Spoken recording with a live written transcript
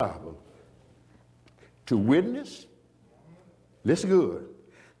Bible. To witness, listen good,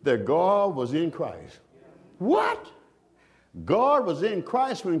 that God was in Christ. What? God was in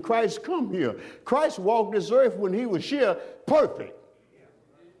Christ when Christ come here. Christ walked this earth when he was here perfect.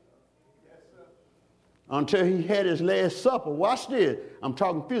 Until he had his last supper. Watch this. I'm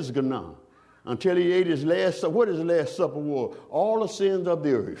talking physical now. Until he ate his last supper. What is his last supper was? All the sins of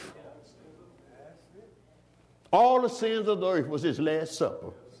the earth. All the sins of the earth was his last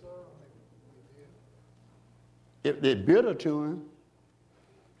supper. If they're bitter to him,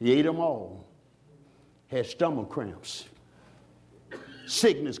 he ate them all. Had stomach cramps.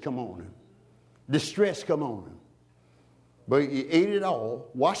 Sickness come on him. Distress come on him. But he ate it all.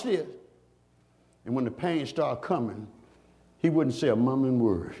 Watch this. And when the pain started coming, he wouldn't say a mumbling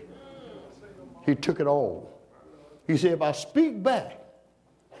word. He took it all. He said, if I speak back,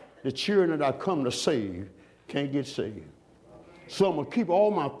 the children that I come to save can't get saved. So I'm going to keep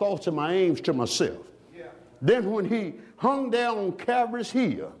all my thoughts and my aims to myself. Then when he hung down on Calvary's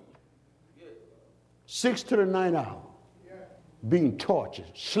hill, 6 to the 9 hour, being tortured,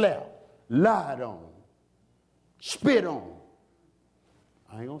 slapped, lied on, spit on.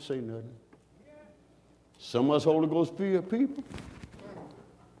 I ain't going to say nothing. Some of us Holy Ghost filled people.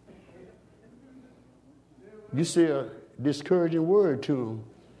 You say a discouraging word to them,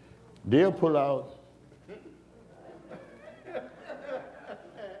 they'll pull out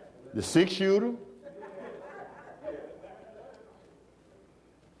the 6-shooter,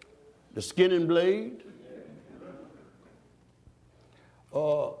 the skinning blade.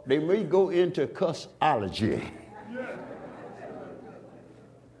 They may go into cussology.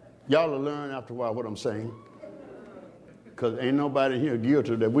 Y'all will learn after a while what I'm saying. Because ain't nobody here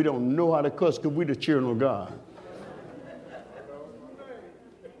guilty of that. We don't know how to cuss because we the children of God.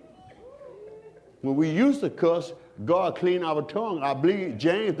 When we used to cuss, God cleaned our tongue. I believe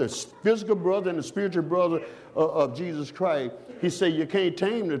James, the physical brother and the spiritual brother of Jesus Christ, he said you can't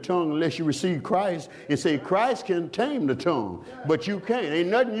tame the tongue unless you receive Christ. He said Christ can tame the tongue, but you can't. Ain't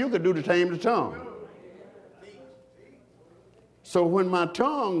nothing you can do to tame the tongue. So when my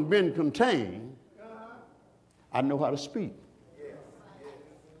tongue been contained, I know how to speak.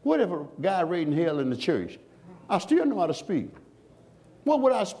 What if a guy raiding hell in the church? I still know how to speak. What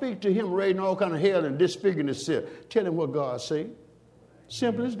would I speak to him raiding all kind of hell and disfiguring himself? Tell him what God say.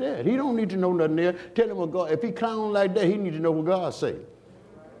 Simple as that. He don't need to know nothing there. Tell him what God, if he clown like that, he need to know what God say.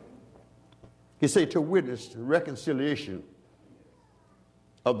 He said to witness the reconciliation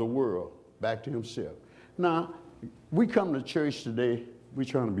of the world back to himself. Now, we come to church today, we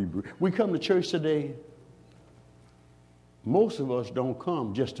trying to be brief. We come to church today, most of us don't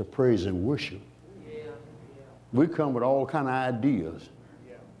come just to praise and worship. We come with all kind of ideas,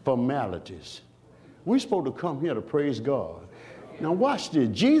 formalities. We're supposed to come here to praise God. Now watch this.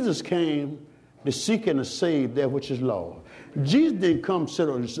 Jesus came to seek and to save that which is lost. Jesus didn't come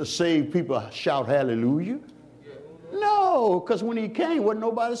to save people shout hallelujah. No, because when he came, wasn't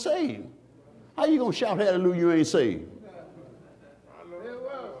nobody saved. How you going to shout hallelujah you ain't saved?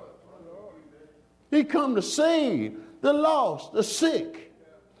 He come to save the lost, the sick,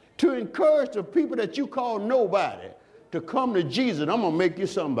 to encourage the people that you call nobody to come to Jesus. I'm going to make you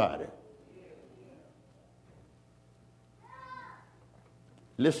somebody.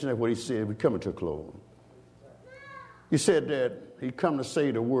 Listen to what he said. We're coming to a close. He said that he come to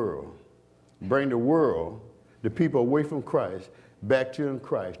save the world, bring the world, the people away from Christ, back to in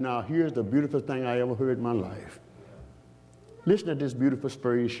Christ. Now, here's the beautiful thing I ever heard in my life. Listen to this beautiful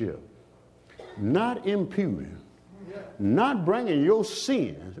phrase here. Not imputing, not bringing your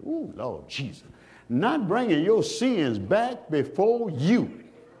sins, ooh, Lord Jesus, not bringing your sins back before you.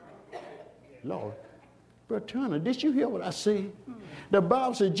 Lord, Brother Turner, did you hear what I said? The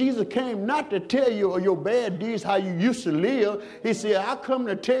Bible said Jesus came not to tell you your bad deeds, how you used to live. He said, I come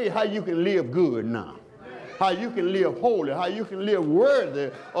to tell you how you can live good now. How you can live holy, how you can live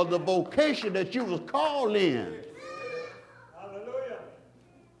worthy of the vocation that you was called in. Hallelujah.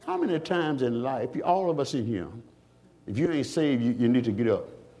 How many times in life, all of us in here, if you ain't saved, you need to get up,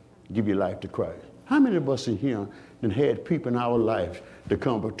 give your life to Christ. How many of us in here that had people in our lives to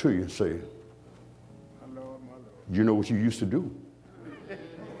come up to you and say, you know what you used to do?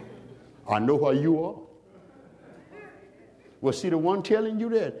 I know how you are. Well, see, the one telling you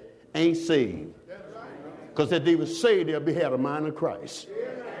that ain't saved. Because if they were saved, they'll be had a mind of Christ.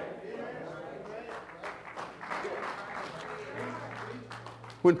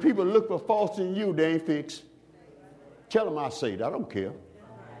 When people look for faults in you, they ain't fixed. Tell them I saved. I don't care.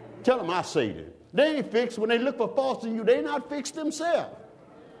 Tell them I saved it. They ain't fixed. When they look for faults in you, they not fixed themselves.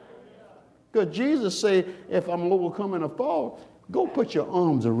 Because Jesus said, if I'm overcoming a fault, Go put your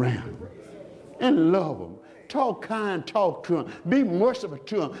arms around them and love them. Talk kind, talk to them. Be merciful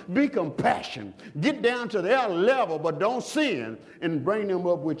to them. Be compassionate. Get down to their level, but don't sin, and bring them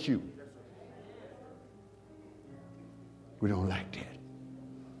up with you. We don't like that.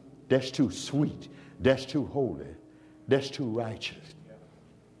 That's too sweet. That's too holy. That's too righteous.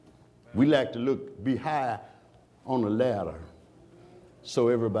 We like to be high on the ladder so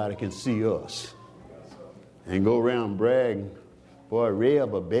everybody can see us and go around bragging, boy,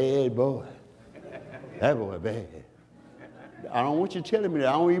 Reb, a bad boy. That boy bad. I don't want you telling me that.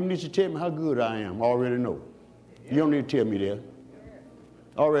 I don't even need you to tell me how good I am. I already know. You don't need to tell me that.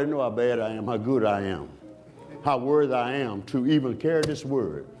 I already know how bad I am, how good I am, how worthy I am to even carry this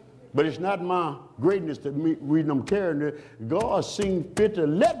word. But it's not my greatness that I'm carrying it. God seemed fit to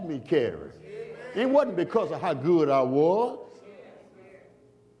let me carry it. It wasn't because of how good I was.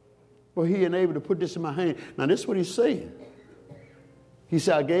 But he enabled to put this in my hand. Now this is what he's saying. He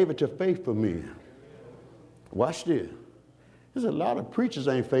said, I gave it to faithful men. Watch this. There's a lot of preachers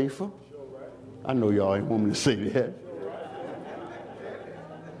ain't faithful. I know y'all ain't want me to say that.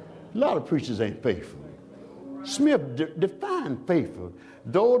 A lot of preachers ain't faithful. Smith define faithful.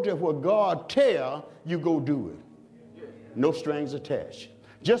 Those that what God tell you go do it. No strings attached.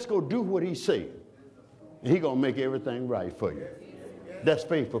 Just go do what he said. And he gonna make everything right for you. That's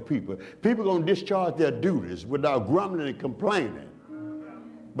faithful people. People gonna discharge their duties without grumbling and complaining.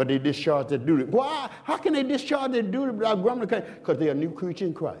 But they discharge their duty. Why? How can they discharge their duty without grumbling? Because they are a new creature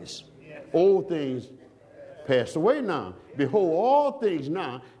in Christ. Old things passed away now. Behold, all things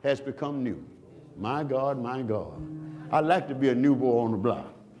now has become new. My God, my God. I'd like to be a new boy on the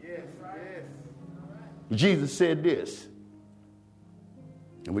block. Yes, yes. Jesus said this,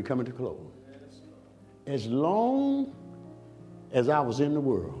 and we're coming to close. As long as I was in the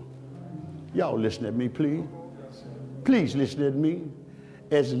world, y'all listen at me, please. Please listen at me.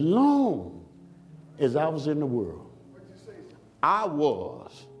 As long as I was in the world, I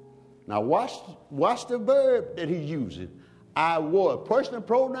was. Now watch the verb that he's using. I was. Personal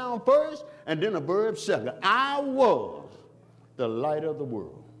pronoun first, and then a verb second. I was the light of the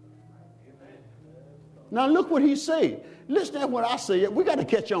world. Now look what he said. Listen to what I say. We got to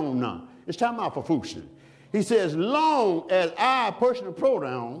catch on now. It's time out for foolishness. He says, long as I, personal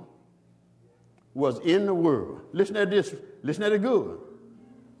pronoun, was in the world. Listen at this. Listen at it good.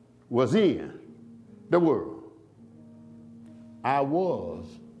 Was in the world. I was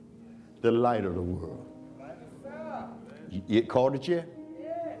the light of the world. You caught it yet?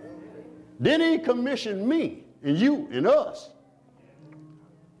 Then he commissioned me and you and us.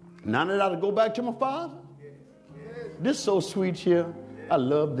 Now that I go back to my Father, this is so sweet here. I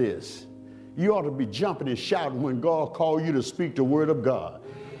love this. You ought to be jumping and shouting when God called you to speak the word of God.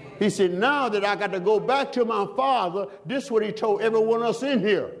 He said, now that I got to go back to my Father, this is what he told everyone else in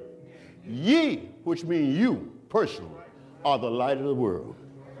here. Ye, which means you, personally, are the light of the world.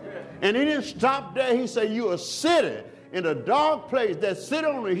 And he didn't stop there. He said, you are sitting in a dark place that sit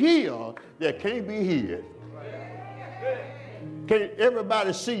on a hill that can't be hid. Can't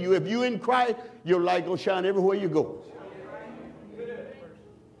everybody see you? If you in Christ, your light gonna shine everywhere you go.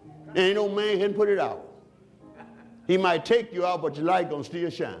 Ain't no man can put it out. He might take you out, but your light gonna still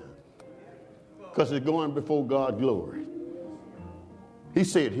shine. Because it's going before God's glory. He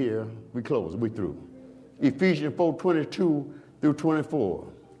said here, we close, we through. Ephesians 4:22 through 24.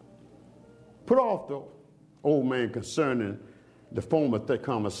 Put off the old man concerning the former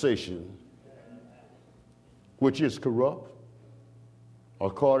conversation, which is corrupt,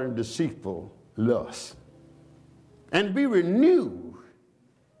 according to deceitful lust, and be renewed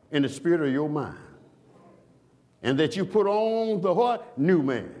in the spirit of your mind, and that you put on the what? New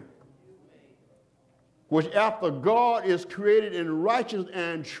man, which after God is created in righteousness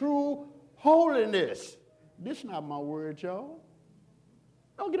and true holiness. This is not my word, y'all.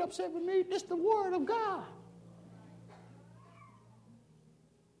 Don't get upset with me. This is the word of God.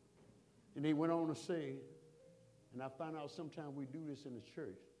 And he went on to say, and I find out sometimes we do this in the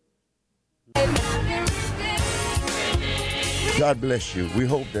church. God bless you. We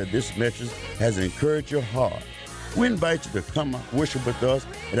hope that this message has encouraged your heart. We invite you to come worship with us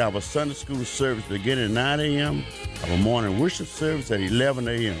at our Sunday school service beginning at 9 a.m., our morning worship service at 11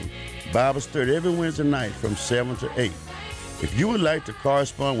 a.m., Bible study every Wednesday night from 7 to 8. If you would like to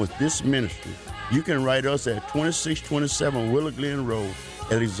correspond with this ministry, you can write us at 2627 Willow Glen Road,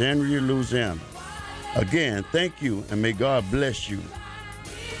 Alexandria, Louisiana. Again, thank you, and may God bless you.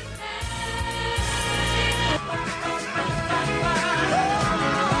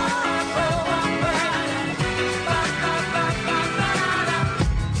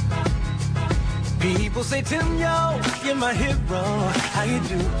 People People say, Tim, yo, you're my hero. How you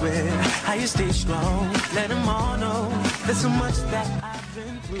do it? How you stay strong? Let them all know there's so much that I've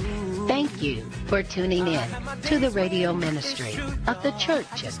been through. Thank you for tuning in to the radio ministry of the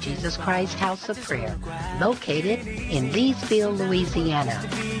Church of Jesus Christ House of Prayer, located in Leesville, Louisiana,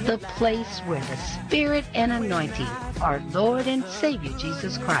 the place where the Spirit and anointing of our Lord and Savior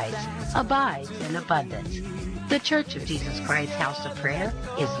Jesus Christ abides in abundance. The Church of Jesus Christ House of Prayer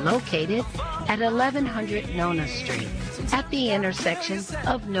is located at 1100 Nona Street at the intersection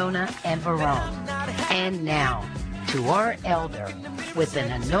of Nona and Verone. And now, to our elder with an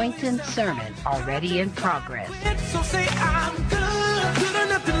anointing sermon already in progress. So say I'm good, good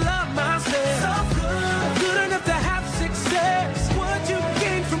enough to love myself, good enough to have success. What you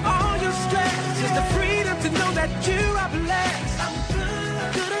gain from all your stress is the freedom to know that you are blessed. I'm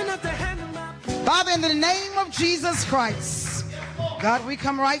good enough to handle my... Father, in the name of Jesus Christ, God, we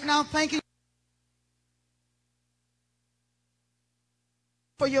come right now thanking you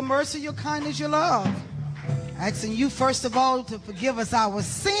for your mercy, your kindness, your love. Asking you, first of all, to forgive us our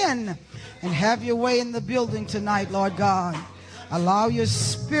sin and have your way in the building tonight, Lord God. Allow your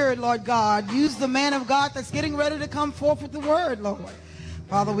Spirit, Lord God. Use the man of God that's getting ready to come forth with the word, Lord.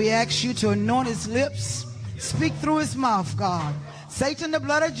 Father, we ask you to anoint his lips, speak through his mouth, God. Satan, the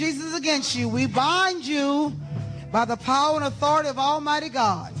blood of Jesus against you. We bind you by the power and authority of Almighty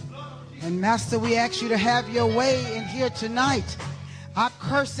God. And Master, we ask you to have your way in here tonight. I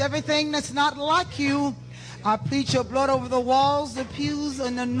curse everything that's not like you. I plead your blood over the walls, the pews,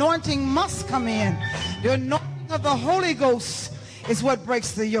 and the anointing must come in. The anointing of the Holy Ghost is what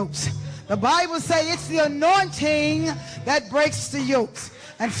breaks the yokes. The Bible says it's the anointing that breaks the yokes.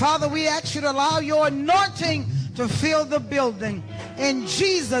 And Father, we ask you to allow your anointing to fill the building. In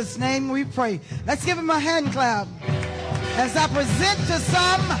Jesus' name we pray. Let's give him a hand clap as I present to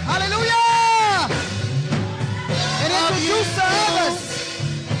some, hallelujah, and introduce to others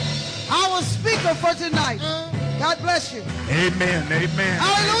our speaker for tonight. God bless you. Amen. Amen.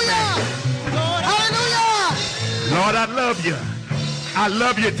 Hallelujah. Lord, Hallelujah. Lord, I love you. I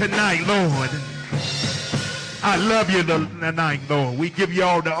love you tonight, Lord. I love you tonight, Lord. We give you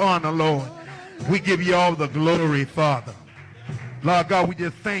all the honor, Lord. We give you all the glory, Father. Lord God, we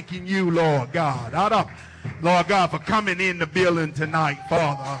just thanking you, Lord God. Lord God, for coming in the building tonight,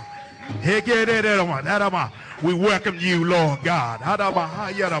 Father. We welcome you, Lord God.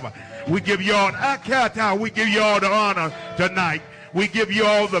 We give you all the honor tonight. We give you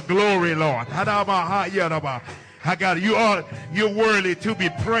all the glory, Lord. I got you. You're worthy to be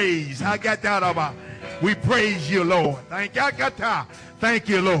praised. I got that. We praise you, Lord. Thank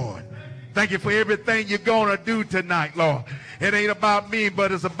you, Lord. Thank you for everything you're gonna do tonight, Lord. It ain't about me,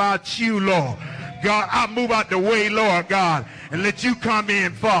 but it's about you, Lord. God, I move out the way, Lord God, and let you come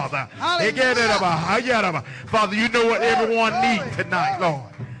in, Father. Father, you know what everyone needs tonight, Lord.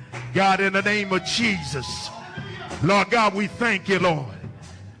 God, in the name of Jesus, Lord God, we thank you, Lord.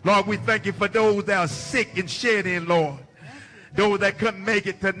 Lord, we thank you for those that are sick and shed in, Lord. Those that couldn't make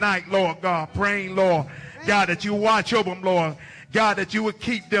it tonight, Lord God, praying, Lord, God, that you watch over them, Lord. God, that you would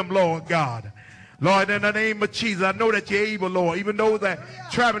keep them, Lord God. Lord, in the name of Jesus, I know that you're able, Lord, even those that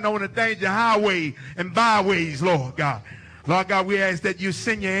traveling on the danger highway and byways, Lord God. Lord God, we ask that you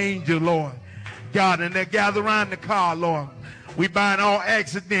send your angel, Lord God, and they gather around the car, Lord. We bind all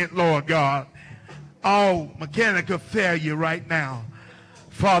accident, Lord God, all mechanical failure right now.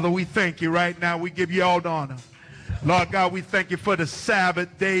 Father, we thank you right now. We give you all the honor. Lord God, we thank you for the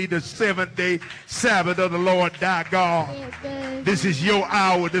Sabbath day, the 7th-day Sabbath of the Lord thy God. This is your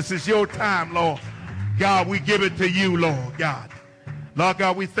hour. This is your time, Lord. God, we give it to you, Lord God. Lord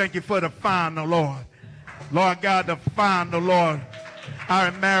God, we thank you for the final, Lord. Lord God, the final, Lord. I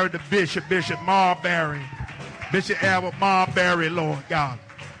am married to Bishop Marbury. Bishop Albert Marbury, Lord God.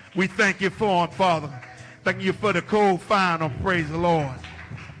 We thank you for him, Father. Thank you for the co-final, praise the Lord.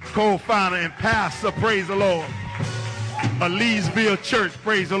 Co-final and pastor, praise the Lord. Of Leesville Church,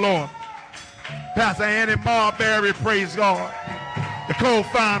 praise the Lord. Pastor Annie Marbury, praise God. The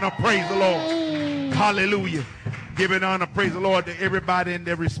co-founder, praise the Lord. Hallelujah. Giving honor, praise the Lord, to everybody in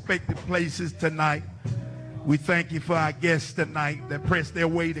their respective places tonight. We thank you for our guests tonight that pressed their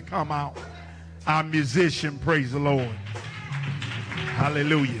way to come out. Our musician, praise the Lord.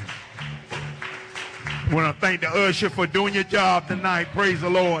 Hallelujah. I want to thank the usher for doing your job tonight. Praise the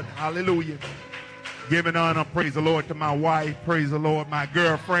Lord. Hallelujah. Giving honor, praise the Lord, to my wife. Praise the Lord. My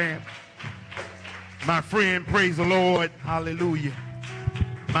girlfriend. My friend, praise the Lord. Hallelujah.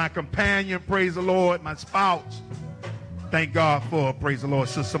 My companion, praise the Lord. My spouse. Thank God for, praise the Lord.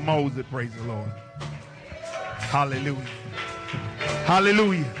 Sister Moses, praise the Lord. Hallelujah.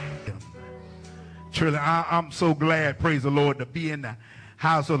 Hallelujah. Truly, I'm so glad, praise the Lord, to be in the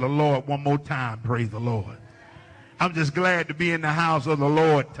house of the Lord one more time, praise the Lord. I'm just glad to be in the house of the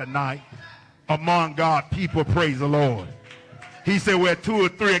Lord tonight among God's people, praise the Lord. He said, where 2 or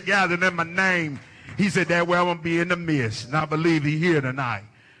 3 are gathered in my name, he said, that way I'm going to be in the midst. And I believe he's here tonight.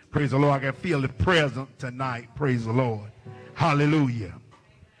 Praise the Lord. I can feel his presence tonight, praise the Lord. Hallelujah.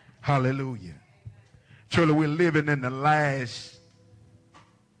 Hallelujah. Truly, we're living in the last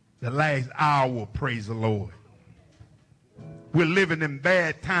hour, praise the Lord. We're living in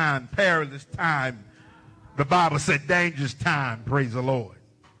bad time, perilous time. The Bible said dangerous time, praise the Lord.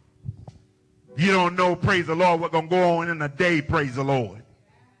 You don't know, praise the Lord, what's going to go on in a day, praise the Lord.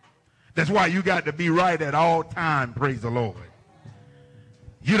 That's why you got to be right at all time, praise the Lord.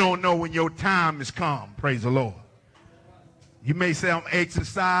 You don't know when your time has come, praise the Lord. You may say, I'm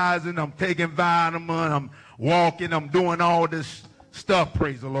exercising, I'm taking vitamin, I'm walking, I'm doing all this stuff,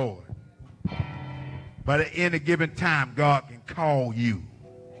 praise the Lord. But at any given time, God can call you.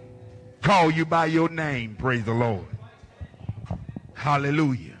 Call you by your name, praise the Lord.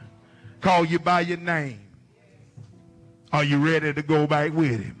 Hallelujah. Call you by your name. Are you ready to go back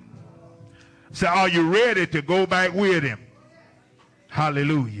with him? Say, are you ready to go back with him?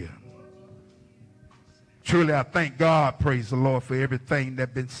 Hallelujah. Truly, I thank God, praise the Lord, for everything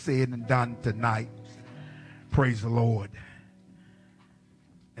that's been said and done tonight. Praise the Lord.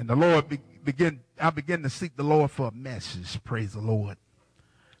 And the Lord I began to seek the Lord for a message, praise the Lord.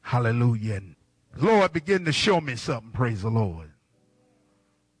 Hallelujah. And the Lord began to show me something, praise the Lord.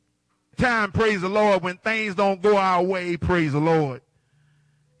 Time, praise the Lord, when things don't go our way, praise the Lord.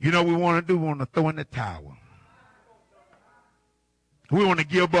 You know what we want to do? We want to throw in the towel. We want to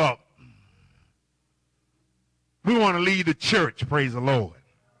give up. We want to leave the church, praise the Lord.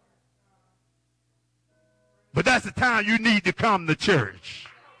 But that's the time you need to come to church.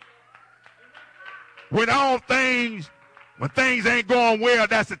 When things ain't going well,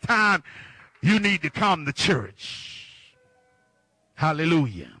 that's the time you need to come to church.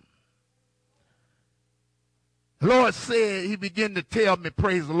 Hallelujah. The Lord said, he began to tell me,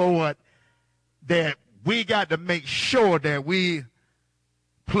 praise the Lord, that we got to make sure that we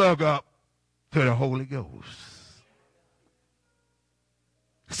plug up to the Holy Ghost.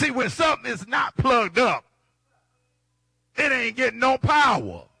 See, when something is not plugged up, it ain't getting no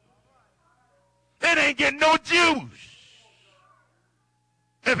power. It ain't getting no juice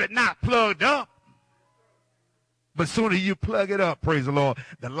if it's not plugged up. But soon as you plug it up, praise the Lord,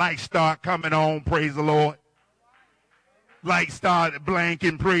 the lights start coming on, praise the Lord. Lights start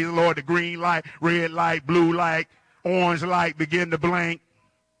blinking, praise the Lord. The green light, red light, blue light, orange light begin to blink.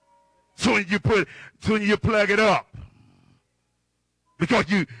 Soon as you plug it up. Because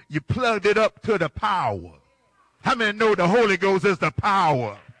you plugged it up to the power. How many know the Holy Ghost is the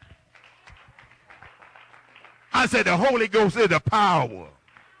power? I said the Holy Ghost is the power.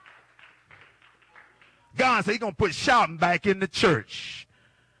 God said he's going to put shouting back in the church.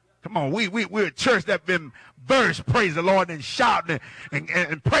 Come on, we're a church that's been burst, praise the Lord, and shouting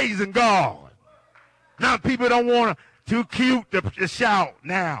and praising God. Now people don't want too cute to shout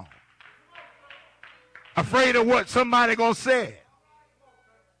now. Afraid of what somebody going to say.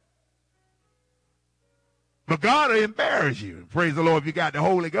 But God will embarrass you, praise the Lord, if you got the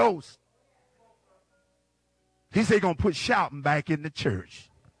Holy Ghost. He said he's going to put shouting back in the church.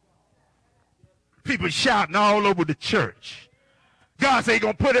 People shouting all over the church. God said he's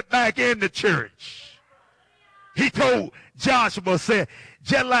going to put it back in the church. He told Joshua, said,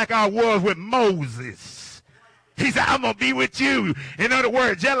 just like I was with Moses. He said, I'm going to be with you. In other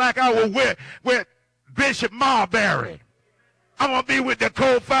words, just like I was with Bishop Marbury. I'm going to be with the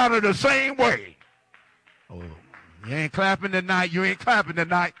co-founder the same way. Oh, you ain't clapping tonight. You ain't clapping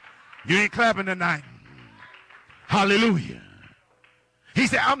tonight. You ain't clapping tonight. Hallelujah. He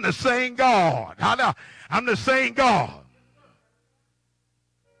said, I'm the same God. I'm the same God.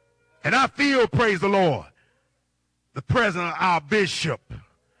 And I feel, praise the Lord, the presence of our bishop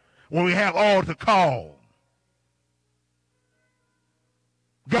when we have altar call.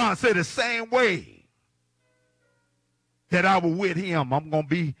 God said the same way that I was with him, I'm going to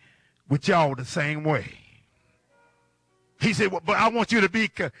be with y'all the same way. He said, well, but I want you to be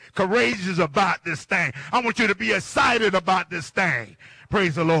courageous about this thing. I want you to be excited about this thing.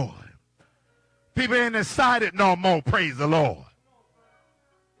 Praise the Lord. People ain't excited no more, praise the Lord.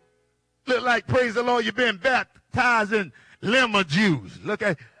 Look like, praise the Lord, you've been baptized in lemon juice. Look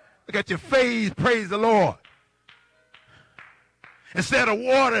at your face, praise the Lord. Instead of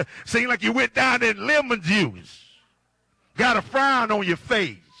water, seems like you went down in lemon juice. Got a frown on your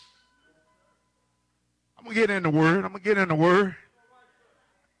face. I'm going to get in the word.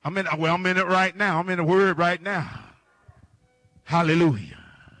 I'm in it right now. I'm in the word right now. Hallelujah.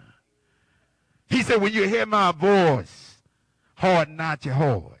 He said, when you hear my voice, harden not your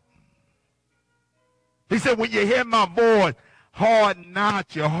heart. He said, when you hear my voice, harden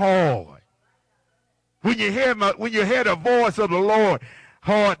not your heart. When you hear the voice of the Lord,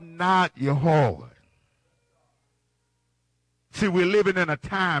 harden not your heart. See, we're living in a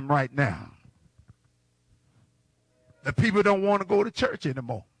time right now that people don't want to go to church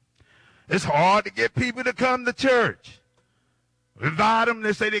anymore. It's hard to get people to come to church. We invite them,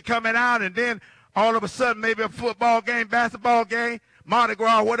 they say they're coming out, and then all of a sudden, maybe a football game, basketball game, Mardi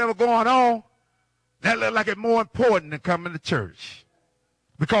Gras, whatever going on, that looks like it's more important than coming to church.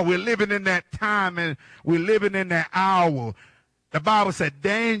 Because we're living in that time and we're living in that hour. The Bible said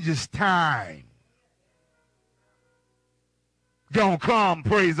dangerous time gonna come,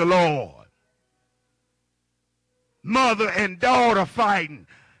 praise the Lord. Mother and daughter fighting.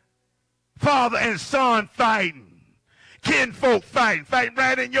 Father and son fighting. Kinfolk fighting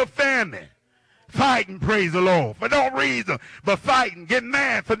right in your family. Fighting, praise the Lord, for no reason, but fighting, getting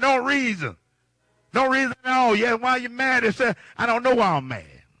mad for no reason. No reason at all. Yeah, why you mad? They say, I don't know why I'm mad.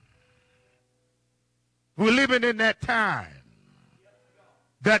 We're living in that time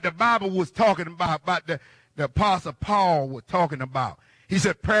that the Bible was talking about the Apostle Paul was talking about. He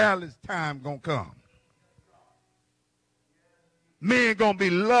said, perilous time gonna come. Men gonna be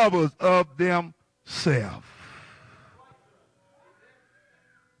lovers of themselves.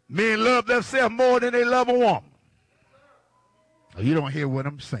 Men love themselves more than they love a woman. Oh, you don't hear what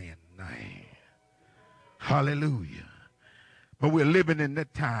I'm saying tonight. Hallelujah. But we're living in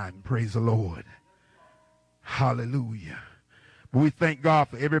that time, praise the Lord. Hallelujah. But we thank God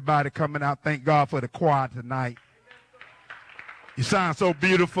for everybody coming out. Thank God for the choir tonight. You sound so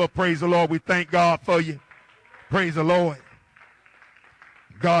beautiful, praise the Lord. We thank God for you. Praise the Lord.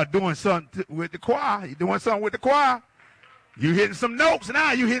 God doing something with the choir. He's doing something with the choir. You hitting some notes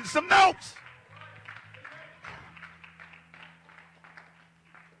now. You hitting some notes.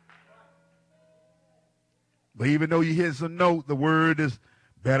 But even though you hit some notes, the word is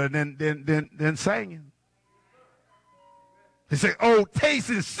better than singing. They say, oh, taste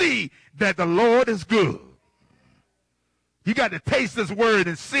and see that the Lord is good. You got to taste this word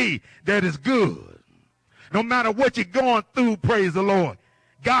and see that it's good. No matter what you're going through, praise the Lord.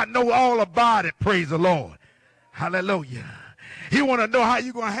 God knows all about it, praise the Lord. Hallelujah. He want to know how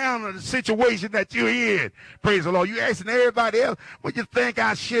you're going to handle the situation that you're in. Praise the Lord. You asking everybody else what you think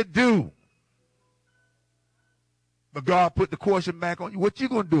I should do. But God put the question back on you. What you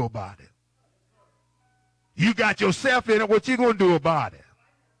going to do about it? You got yourself in it. What you going to do about it?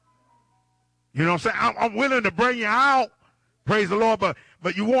 You know what I'm saying? I'm willing to bring you out. Praise the Lord.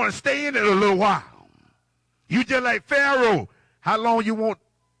 But you want to stay in it a little while. You just like Pharaoh. How long you want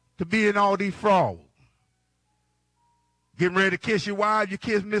to be in all these frogs? Getting ready to kiss your wife, you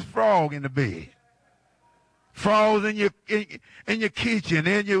kiss Miss Frog in the bed. Frogs in your kitchen,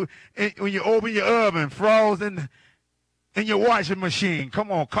 when you open your oven, frogs in your washing machine.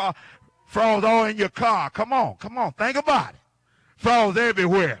 Come on, frogs all in your car. Come on, think about it. Frogs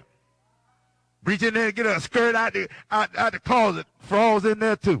everywhere. Reach in there and get a skirt out the closet. Frogs in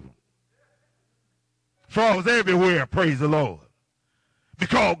there too. Frogs everywhere, praise the Lord.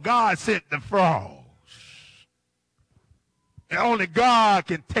 Because God sent the frogs. And only God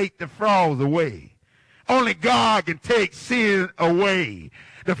can take the frogs away. Only God can take sin away.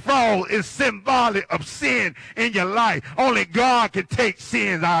 The frog is symbolic of sin in your life. Only God can take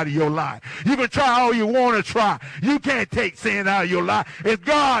sins out of your life. You can try all you want to try. You can't take sin out of your life. It's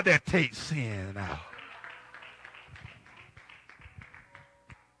God that takes sin out.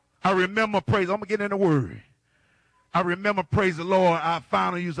 I remember, I'm going to get in the word. I remember, praise the Lord, our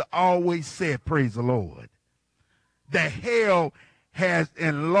founder used to always say, praise the Lord, that hell has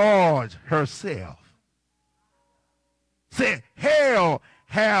enlarged herself. Said, hell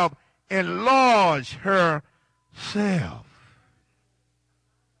have enlarged herself.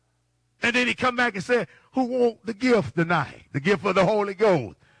 And then he come back and said, who want the gift tonight? The gift of the Holy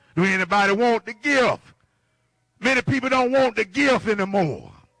Ghost. Do anybody want the gift? Many people don't want the gift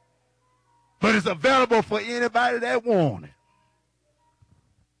anymore. But it's available for anybody that want it.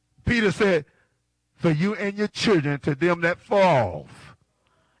 Peter said, for you and your children, to them that fall off,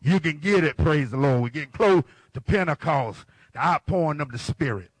 you can get it, praise the Lord. We're getting close to Pentecost, the outpouring of the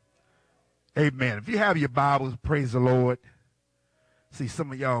Spirit. Amen. If you have your Bibles, praise the Lord. See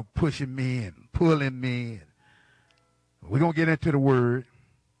some of y'all pushing me and pulling me. We're going to get into the Word.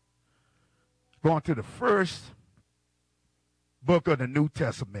 Going to the first book of the New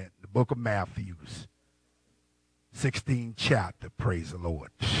Testament, the book of Matthew. 16th chapter, praise the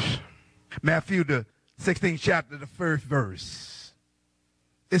Lord. Matthew, the 16th chapter, the first verse.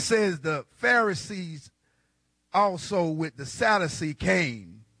 It says, the Pharisees also with the Sadducees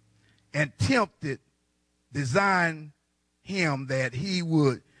came and tempted, designed him that he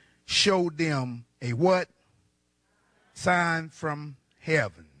would show them a what? Sign from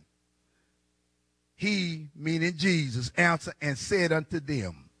heaven. He, meaning Jesus, answered and said unto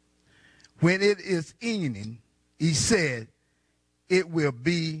them, when it is evening, he said, it will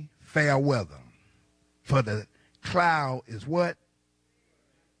be fair weather. For the cloud is what?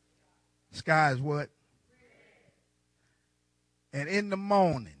 Sky is what? And in the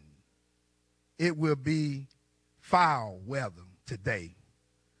morning, it will be foul weather today.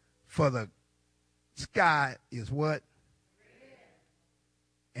 For the sky is what?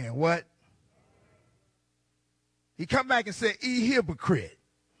 And what? He come back and said, ye hypocrite.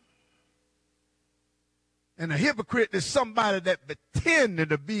 And a hypocrite is somebody that pretended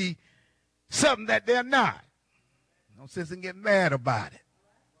to be something that they're not. No sense in getting mad about it.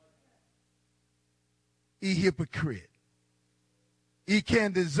 Ye hypocrite. He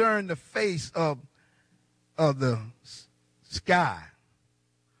can discern the face of the sky,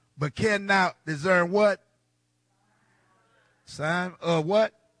 but cannot discern what? Sign of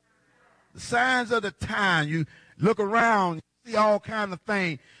what? The signs of the time. You look around, you see all kinds of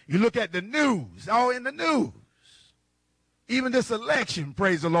things. You look at the news, all in the news. Even this election,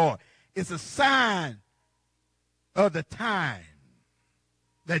 praise the Lord, it's a sign of the time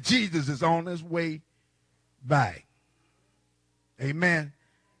that Jesus is on his way back. Amen.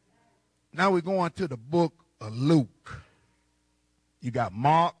 Now we're going to the book of Luke. You got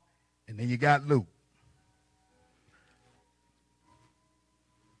Mark, and then you got Luke.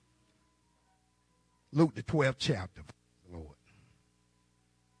 Luke, the 12th chapter, Lord.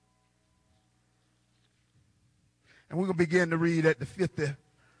 And we're going to begin to read at the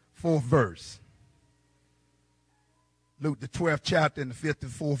 54th verse. Luke, the 12th chapter, and the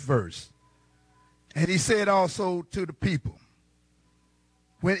 54th verse. And he said also to the people,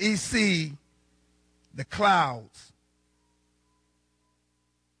 when ye see the clouds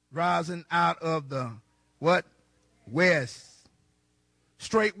rising out of the what? West.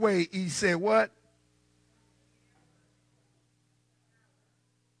 Straightway he said what?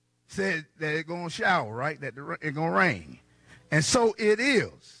 Said that it's going to shower, right? That it's going to rain. And so it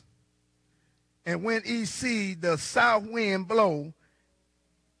is. And when he see the south wind blow,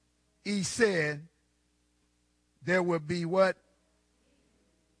 he said there will be what?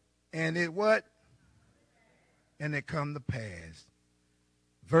 And it what? And it come to pass.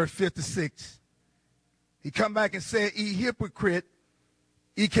 Verse 56. He come back and said, ye hypocrite,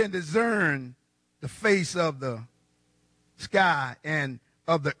 ye can discern the face of the sky and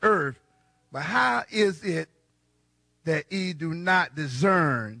of the earth, but how is it that ye do not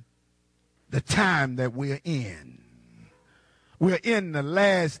discern the time that we're in? We're in the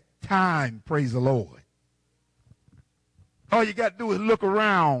last time, praise the Lord. All you got to do is look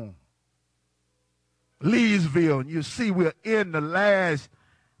around Leesville, and you see we're in the last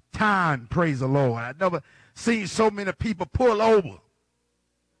time, praise the Lord. I've never seen so many people pull over.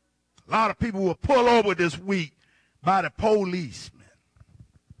 A lot of people will pull over this week by the policemen.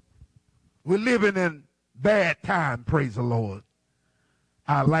 We're living in bad time, praise the Lord.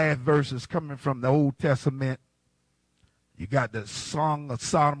 Our last verse is coming from the Old Testament. You got the Song of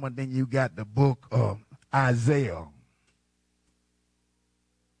Solomon, then you got the book of Isaiah.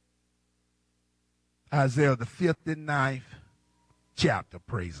 Isaiah, the 59th chapter,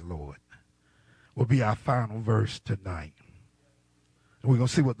 praise the Lord, will be our final verse tonight. And we're going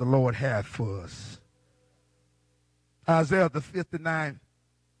to see what the Lord has for us. Isaiah, the 59th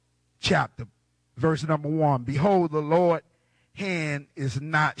chapter, verse number 1. Behold, the Lord's hand is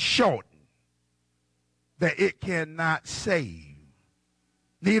not shortened, that it cannot save,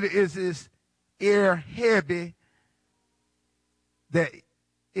 neither is his ear heavy, that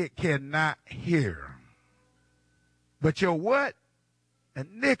it cannot hear. But your what?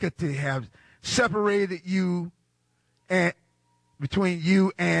 Iniquity have separated you and between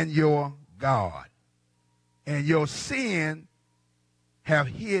you and your God. And your sin have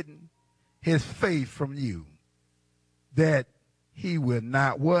hidden his face from you, that he will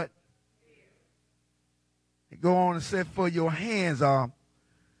not what? Go on and say, for your hands are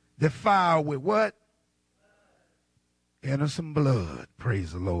defiled with what? Innocent blood,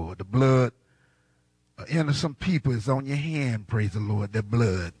 praise the Lord. The blood of innocent people is on your hand, praise the Lord, their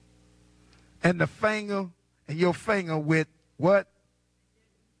blood. And the finger, and your finger with what?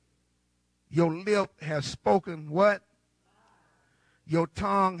 Your lip has spoken what? Your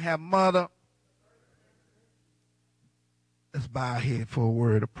tongue have muttered Let's bow our head for a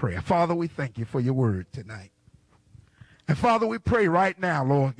word of prayer. Father, we thank you for your word tonight. And Father, we pray right now, Lord